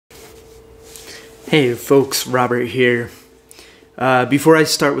Hey folks, Robert here. Before I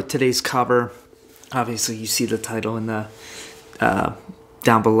start with today's cover, obviously you see the title in the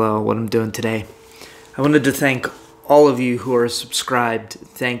down below what I'm doing today. I wanted to thank all of you who are subscribed.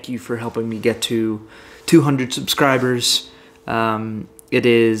 Thank you for helping me get to 200 subscribers. It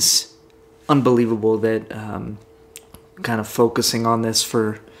is unbelievable that kind of focusing on this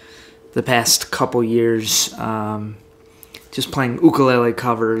for the past couple years, just playing ukulele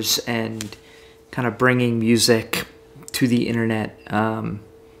covers and kind of bringing music to the internet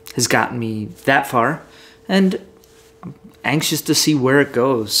has gotten me that far, and I'm anxious to see where it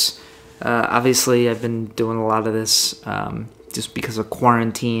goes. Obviously, I've been doing a lot of this just because of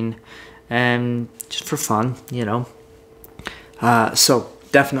quarantine and just for fun, you know. So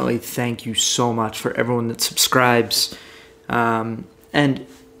definitely thank you so much for everyone that subscribes. And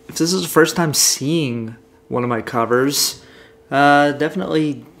if this is the first time seeing one of my covers,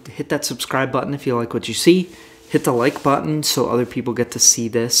 definitely hit that subscribe button if you like what you see. Hit the like button so other people get to see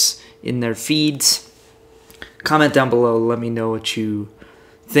this in their feeds. Comment down below, let me know what you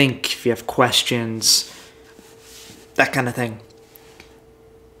think, if you have questions, that kind of thing.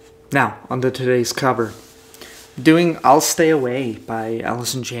 Now, on to today's cover. Doing I'll Stay Away by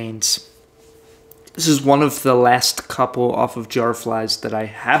Alice in Chains. This is one of the last couple off of Jarflies that I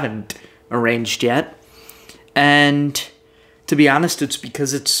haven't arranged yet. And to be honest, it's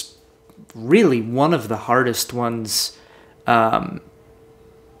because it's really one of the hardest ones to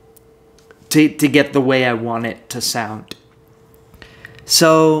get the way I want it to sound.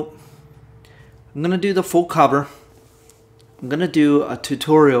 So I'm going to do the full cover. I'm going to do a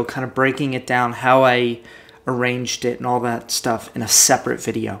tutorial kind of breaking it down, how I arranged it and all that stuff in a separate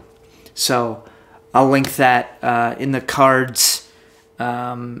video. So I'll link that in the cards.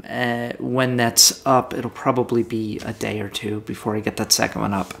 When that's up, it'll probably be a day or two before I get that second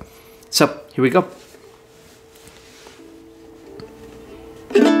one up. So, here we go.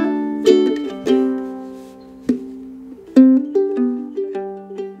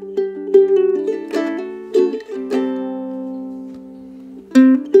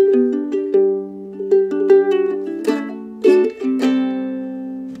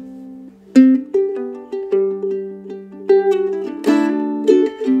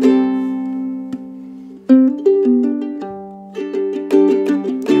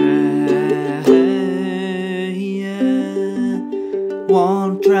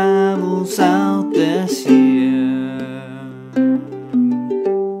 One travels out this year.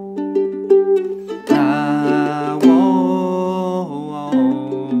 I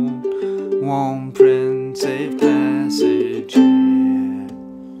won't print safe passage here.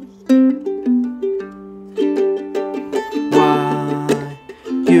 Why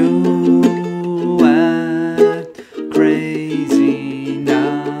you act crazy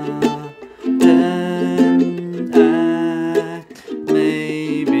now? Then act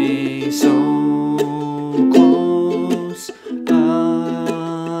maybe so close. A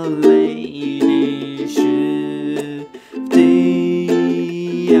lady shifty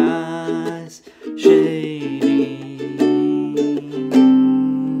eyes shading.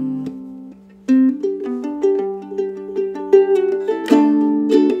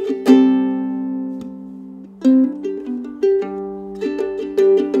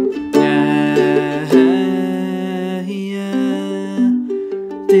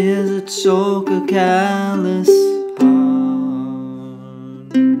 Desert soak a callous heart.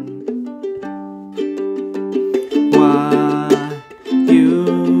 Why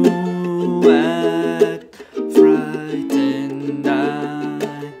you act frightened?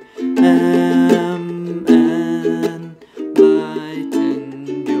 I am enlightened.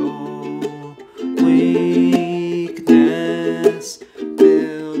 Your weakness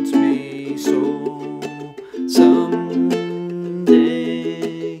builds me so. Someday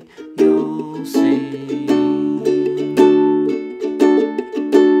you'll see.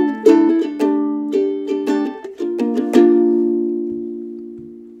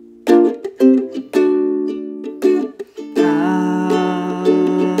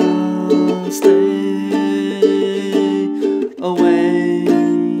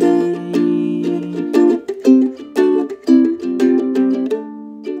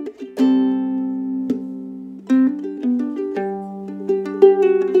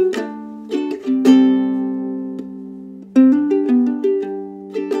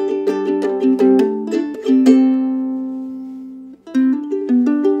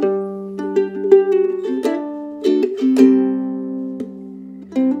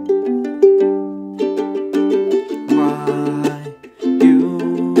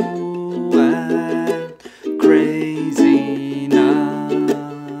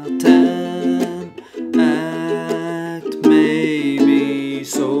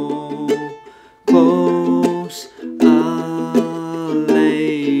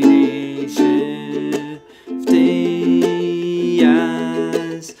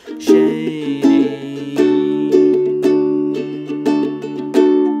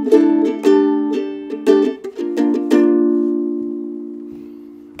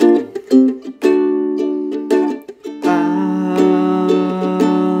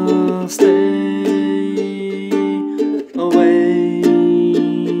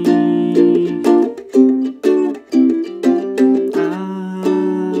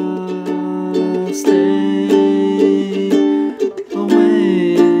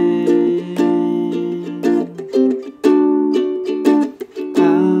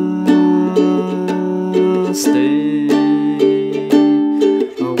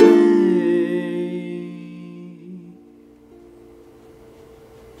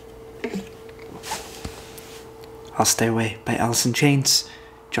 I'll Stay Away by Alice in Chains,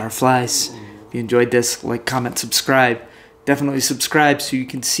 Jar of Flies. If you enjoyed this, like, comment, subscribe. Definitely subscribe so you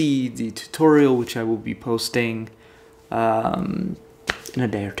can see the tutorial, which I will be posting in a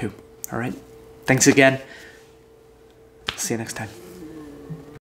day or two. All right. Thanks again. See you next time.